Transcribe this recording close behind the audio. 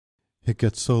It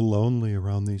gets so lonely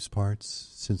around these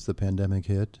parts since the pandemic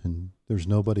hit, and there's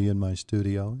nobody in my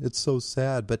studio. It's so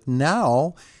sad. But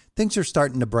now things are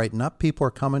starting to brighten up. People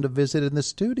are coming to visit in the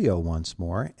studio once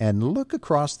more. And look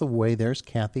across the way, there's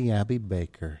Kathy Abbey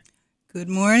Baker. Good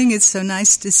morning. It's so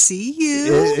nice to see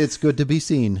you. It's good to be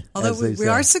seen. Although we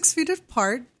are 6 feet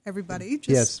apart, everybody.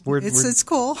 Just, yes, it's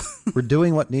cool. We're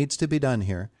doing what needs to be done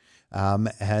here.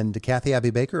 And Kathy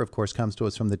Abbey Baker, of course, comes to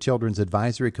us from the Children's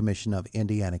Advisory Commission of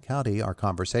Indiana County. Our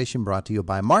conversation brought to you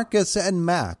by Marcus and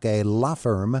Mack, a law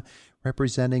firm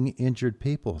representing injured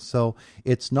people. So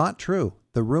it's not true.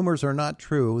 The rumors are not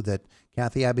true that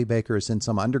Kathy Abbey Baker is in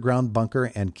some underground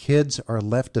bunker and kids are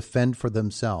left to fend for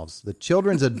themselves. The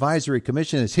Children's Advisory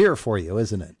Commission is here for you,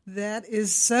 isn't it? That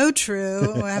is so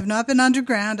true. I have not been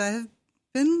underground. I have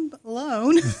been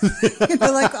alone,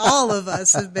 like all of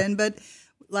us have been. But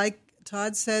like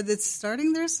Todd said, it's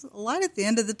starting. There's a light at the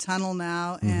end of the tunnel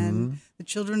now, and the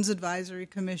Children's Advisory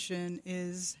Commission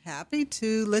is happy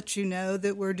to let you know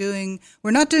that we're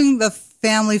not doing the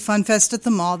Family Fun Fest at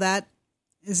the mall. That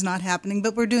is not happening,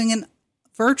 but we're doing an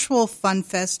virtual Fun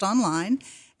Fest online.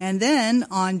 And then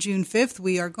on June 5th,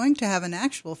 we are going to have an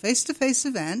actual face-to-face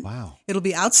event. Wow. It'll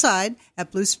be outside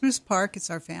at Blue Spruce Park. It's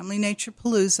our Family Nature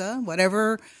Palooza.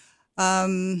 Whatever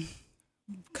COVID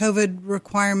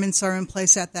requirements are in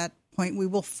place at that point, we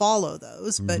will follow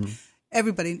those. But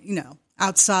everybody,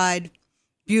 outside,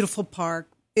 beautiful park.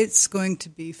 It's going to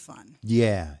be fun.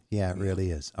 Yeah, it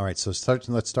really is. All right, so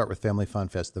let's start with Family Fun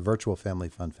Fest, the virtual Family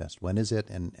Fun Fest. When is it,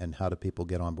 and how do people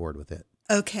get on board with it?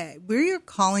 Okay, we're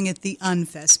calling it the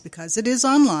Unfest because it is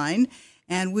online,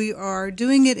 and we are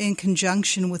doing it in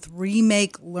conjunction with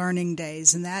Remake Learning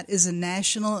Days, and that is a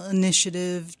national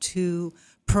initiative to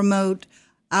promote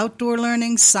outdoor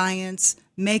learning, science,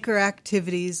 maker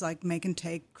activities like make and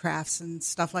take crafts and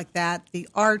stuff like that, the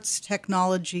arts,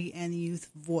 technology, and youth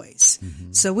voice.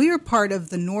 So we are part of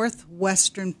the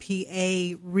Northwestern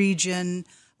PA region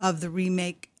of the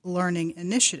Remake Learning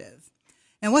Initiative.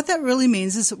 And what that really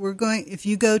means is that if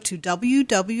you go to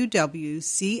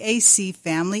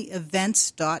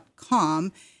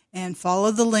www.cacfamilyevents.com and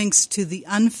follow the links to the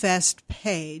Unfest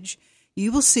page,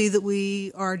 you will see that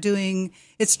we are doing,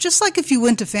 it's just like if you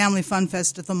went to Family Fun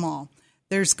Fest at the mall.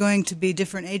 There's going to be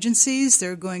different agencies.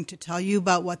 They're going to tell you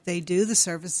about what they do, the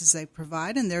services they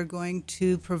provide, and they're going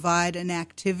to provide an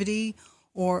activity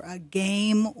or a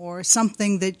game or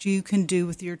something that you can do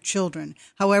with your children.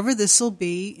 However, this will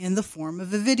be in the form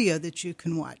of a video that you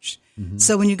can watch.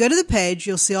 So when you go to the page,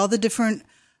 you'll see all the different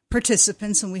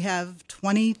participants, and we have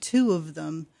 22 of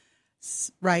them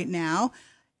right now,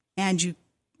 and you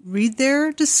read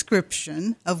their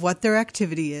description of what their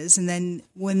activity is, and then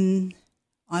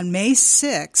on May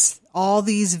 6th, all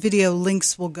these video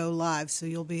links will go live, so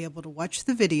you'll be able to watch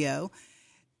the video.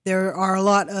 There are a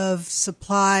lot of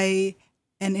supply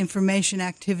and information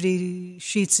activity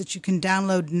sheets that you can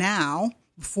download now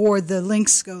before the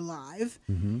links go live,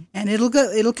 and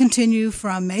it'll continue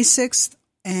from May 6th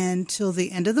until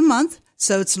the end of the month.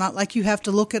 So it's not like you have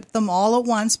to look at them all at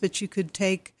once, but you could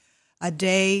take a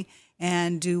day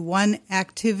and do one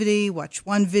activity, watch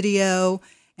one video,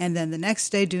 and then the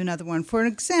next day do another one. For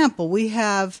example,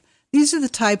 these are the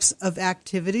types of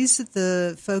activities that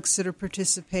the folks that are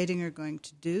participating are going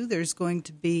to do. There's going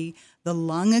to be the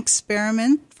lung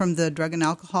experiment from the Drug and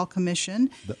Alcohol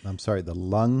Commission. The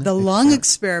lung lung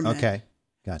experiment. Okay,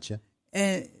 gotcha.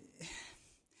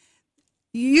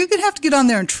 You're going to have to get on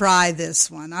there and try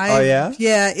this one. Oh, yeah?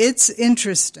 Yeah, it's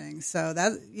interesting. So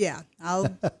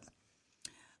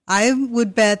I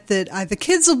would bet that the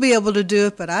kids will be able to do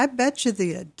it, but I bet you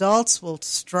the adults will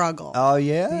struggle. Oh,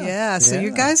 yeah? Yeah, so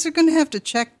you guys are going to have to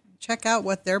check out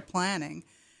what they're planning.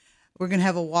 We're going to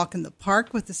have a walk in the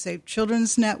park with the Safe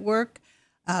Children's Network,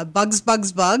 Bugs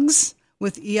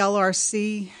with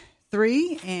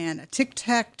ELRC3, and a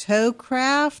tic-tac-toe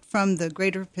craft from the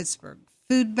Greater Pittsburgh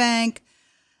Food Bank.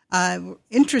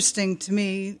 Interesting to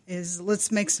me is let's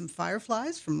make some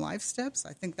fireflies from Life Steps.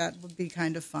 I think that would be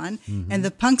kind of fun. And the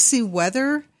Punxsutawney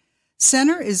Weather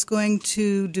Center is going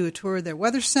to do a tour of their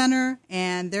weather center,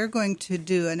 and they're going to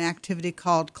do an activity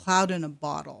called Cloud in a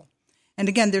Bottle. And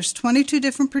again, there's 22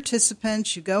 different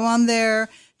participants. You go on there,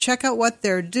 check out what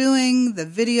they're doing. The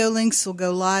video links will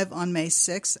go live on May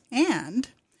 6th, and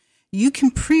you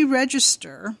can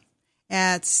pre-register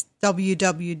at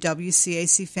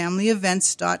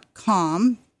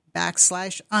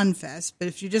www.cacfamilyevents.com/unfest. But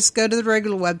if you just go to the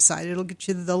regular website,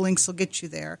 the links will get you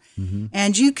there.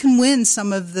 And you can win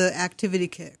some of the activity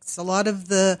kits. A lot of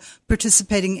the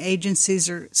participating agencies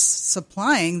are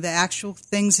supplying the actual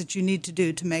things that you need to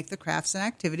do to make the crafts and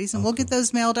activities, and we'll get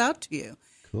those mailed out to you.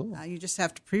 Cool. You just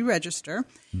have to pre-register.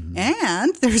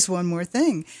 And there's one more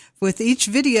thing. With each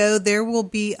video, there will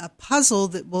be a puzzle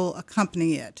that will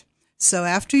accompany it. So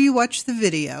after you watch the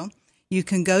video, you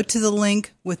can go to the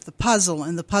link with the puzzle,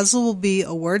 and the puzzle will be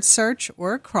a word search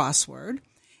or a crossword,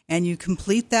 and you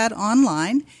complete that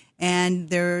online, and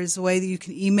there's a way that you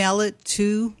can email it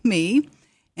to me,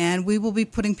 and we will be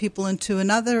putting people into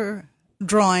another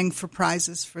drawing for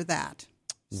prizes for that.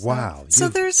 Wow. So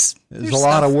there's a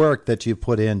lot of work that you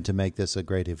put in to make this a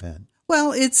great event.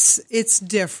 Well, it's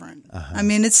different. I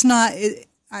mean, it's not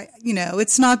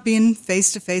it's not being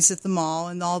face to face at the mall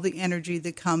and all the energy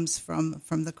that comes from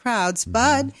the crowds,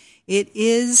 but it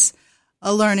is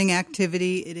a learning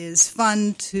activity. It is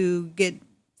fun to get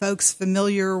folks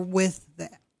familiar with the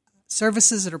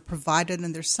services that are provided,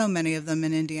 and there's so many of them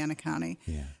in Indiana County.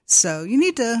 Yeah. So you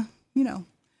need to,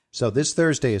 So this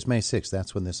Thursday is May 6th.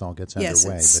 That's when this all gets underway. Yes, it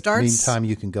but starts, meantime,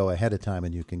 you can go ahead of time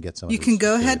and you can get some of You can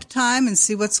go ahead of time and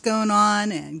see what's going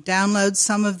on and download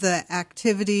some of the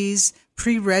activities,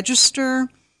 pre-register.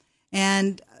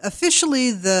 And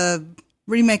officially, the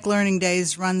Remake Learning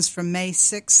Days runs from May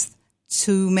 6th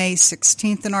to May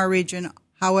 16th in our region.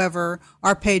 However,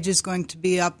 our page is going to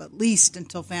be up at least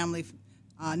until Family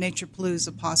Nature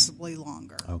Palooza, possibly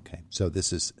longer. Okay. So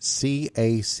this is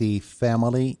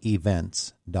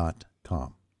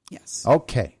cacfamilyevents.com. Yes.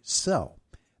 Okay. So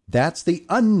that's the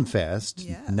Unfest.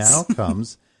 Yes. Now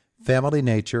comes Family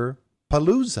Nature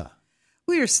Palooza.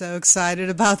 We are so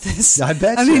excited about this. I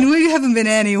bet I mean, we haven't been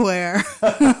anywhere.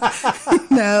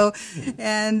 No.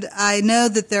 And I know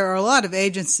that there are a lot of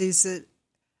agencies that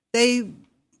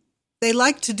they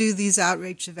like to do these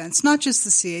outreach events, not just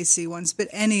the CAC ones, but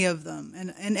any of them.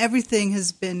 And everything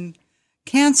has been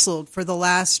canceled for the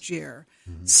last year.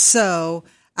 So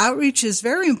outreach is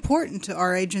very important to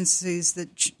our agencies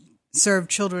that serve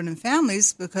children and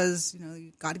families because,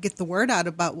 you've got to get the word out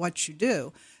about what you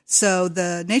do. So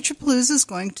the Nature Palooza is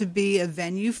going to be a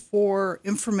venue for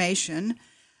information.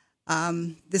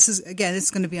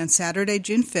 It's going to be on Saturday,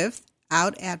 June 5th,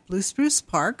 out at Blue Spruce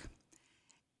Park.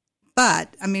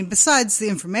 But, besides the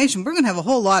information, we're going to have a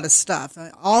whole lot of stuff.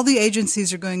 All the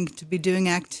agencies are going to be doing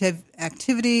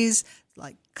activities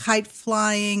like kite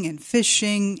flying and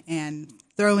fishing and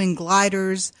throwing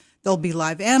gliders. There'll be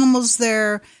live animals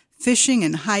there, fishing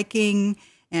and hiking,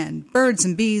 and birds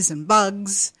and bees and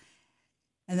bugs.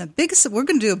 And the biggest, we're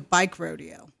going to do a bike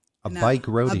rodeo. A bike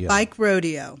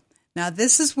rodeo. Now,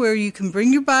 this is where you can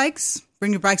bring your bikes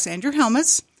and your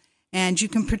helmets, and you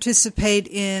can participate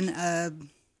in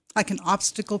like an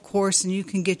obstacle course, and you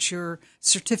can get your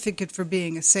certificate for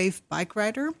being a safe bike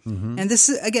rider. And this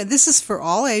is for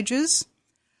all ages.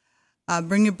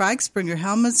 Bring your bikes, bring your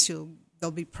helmets.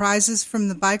 There'll be prizes from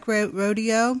the bike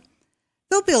rodeo.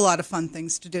 There'll be a lot of fun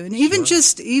things to do, and even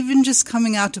just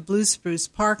coming out to Blue Spruce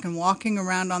Park and walking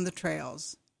around on the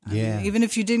trails. I mean, even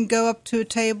if you didn't go up to a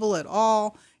table at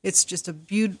all, it's just a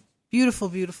beautiful,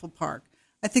 beautiful park.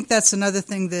 I think that's another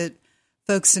thing that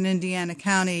folks in Indiana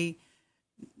County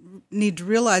need to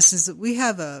realize is that we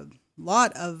have a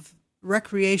lot of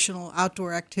recreational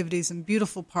outdoor activities and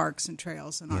beautiful parks and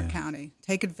trails in our county.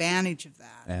 Take advantage of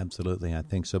that. Absolutely. I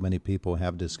think so many people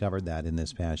have discovered that in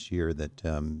this past year that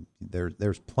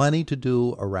there's plenty to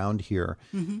do around here.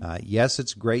 Yes,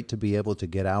 it's great to be able to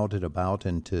get out and about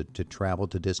and to travel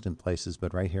to distant places,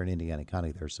 but right here in Indiana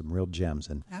County, there's some real gems.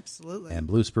 Absolutely. And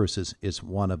Blue Spruce is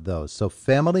one of those. So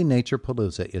Family Nature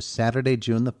Palooza is Saturday,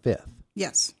 June the 5th.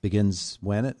 Yes. Begins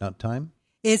when at what time?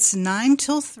 It's 9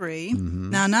 till 3.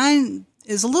 Now, 9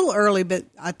 is a little early, but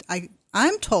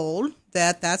I'm told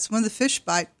that that's when the fish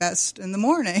bite best in the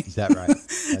morning. Is that right?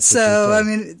 So,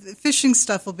 fishing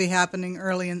stuff will be happening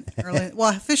early.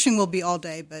 Well, fishing will be all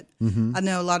day, but I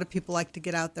know a lot of people like to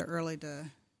get out there early to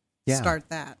start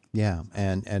that. Yeah,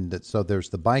 and so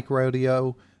there's the bike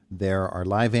rodeo. There are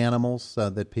live animals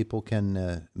that people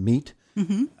can meet.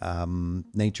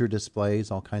 Nature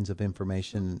displays, all kinds of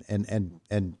information, and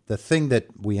the thing that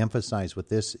we emphasize with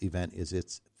this event is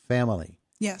it's family.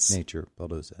 Nature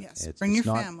Palooza. Bring your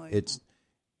family.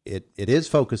 It is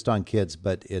focused on kids,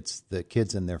 but it's the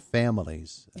kids and their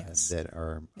families that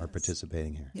are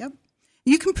participating here. Yep.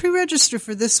 You can pre-register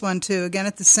for this one too. Again,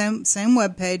 at the same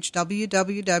webpage,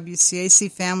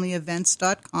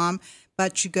 www.cacfamilyevents.com.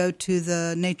 But you go to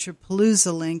the Nature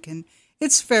Palooza link, and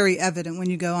it's very evident when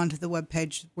you go onto the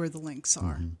webpage where the links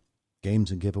are.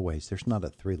 Games and giveaways. There's not a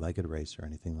three-legged race or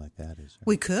anything like that, is there?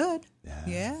 We could.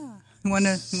 Yeah. You want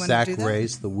to do that? Sack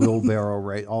race, the wheelbarrow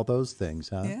race, all those things,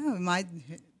 huh? Yeah, we might.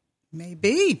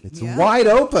 Maybe. It's wide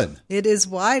open. It is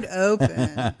wide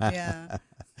open. Yeah.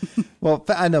 Well,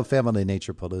 I know Family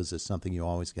Nature Palooza is something you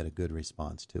always get a good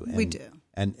response to. And, we do.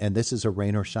 And this is a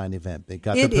rain or shine event. They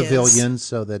got It the pavilions is.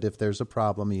 so that if there's a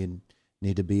problem, you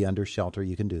need to be under shelter,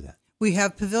 you can do that. We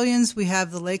have pavilions. We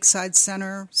have the Lakeside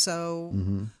Center. So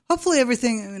hopefully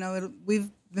everything, we've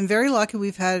been very lucky.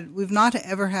 We've not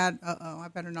ever had, I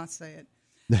better not say it.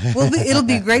 It'll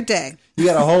be a great day. You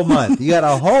got a whole month. You got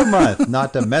a whole month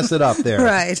not to mess it up there.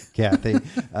 Right. Kathy.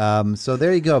 So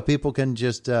there you go. People can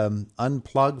just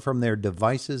unplug from their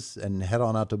devices and head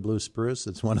on out to Blue Spruce.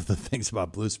 It's one of the things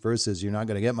about Blue Spruce is you're not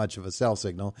going to get much of a cell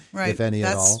signal, if any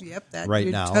at all, right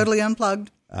you're now. Totally unplugged.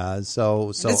 So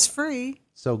it's free.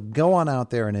 So go on out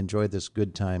there and enjoy this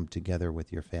good time together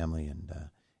with your family,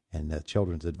 and the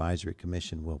Children's Advisory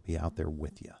Commission will be out there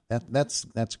with you. That's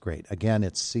great. Again,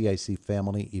 it's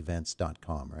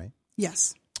cacfamilyevents.com, right?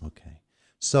 Yes. Okay.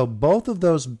 So both of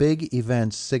those big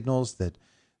events signals that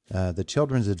the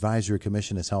Children's Advisory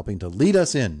Commission is helping to lead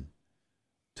us in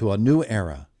to a new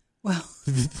era. Well,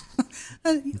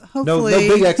 No hopefully.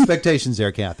 big expectations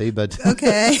there, Kathy, but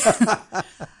Okay.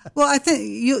 Well, I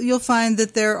think you'll find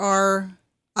that there are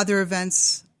other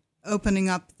events opening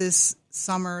up this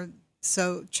summer.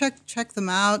 So check them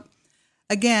out.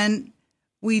 Again,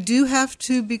 we do have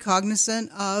to be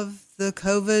cognizant of the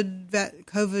COVID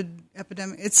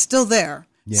epidemic. It's still there.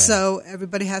 Yeah. So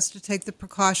everybody has to take the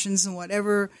precautions, and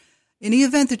any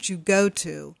event that you go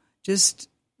to, just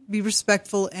be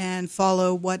respectful and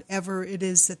follow whatever it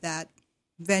is that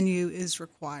venue is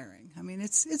requiring. I mean,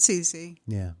 it's easy.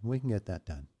 yeah, we can get that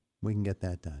done.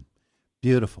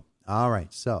 Beautiful. All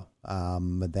right, so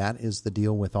that is the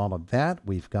deal with all of that.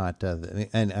 We've got,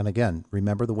 and again,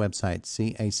 remember the website,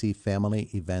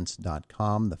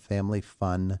 cacfamilyevents.com. The Family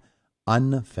Fun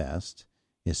Unfest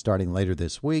is starting later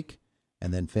this week,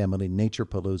 and then Family Nature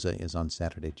Palooza is on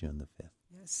Saturday, June the 5th.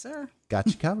 Yes, sir. Got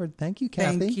you covered. Thank you,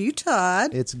 Kathy. Thank you,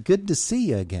 Todd. It's good to see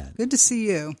you again. Good to see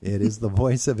you. It is the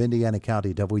voice of Indiana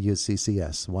County,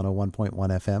 WCCS, 101.1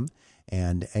 FM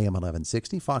and AM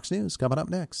 1160. Fox News coming up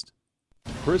next.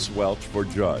 Chris Welch for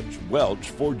Judge. Welch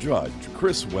for Judge.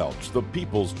 Chris Welch, the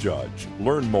people's judge.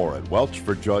 Learn more at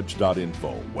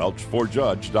welchforjudge.info.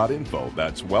 Welchforjudge.info.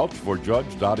 That's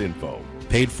welchforjudge.info.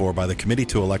 Paid for by the Committee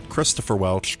to elect Christopher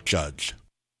Welch Judge.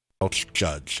 Welch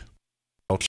Judge.